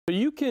So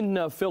you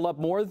can fill up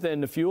more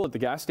than fuel at the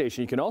gas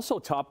station. You can also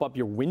top up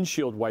your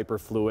windshield wiper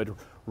fluid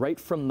right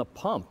from the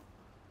pump.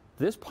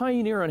 This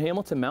Pioneer on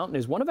Hamilton Mountain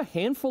is one of a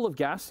handful of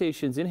gas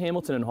stations in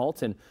Hamilton and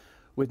Halton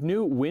with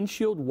new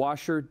windshield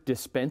washer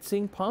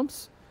dispensing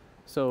pumps.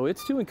 So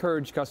it's to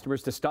encourage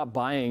customers to stop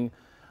buying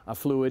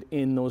fluid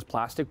in those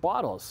plastic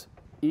bottles.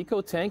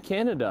 EcoTank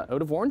Canada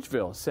out of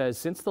Orangeville says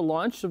since the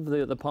launch of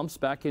the pumps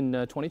back in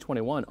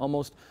 2021,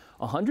 almost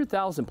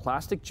 100,000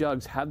 plastic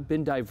jugs have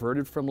been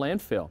diverted from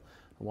landfill.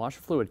 The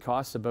washer fluid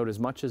costs about as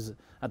much as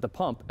at the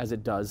pump as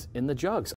it does in the jugs.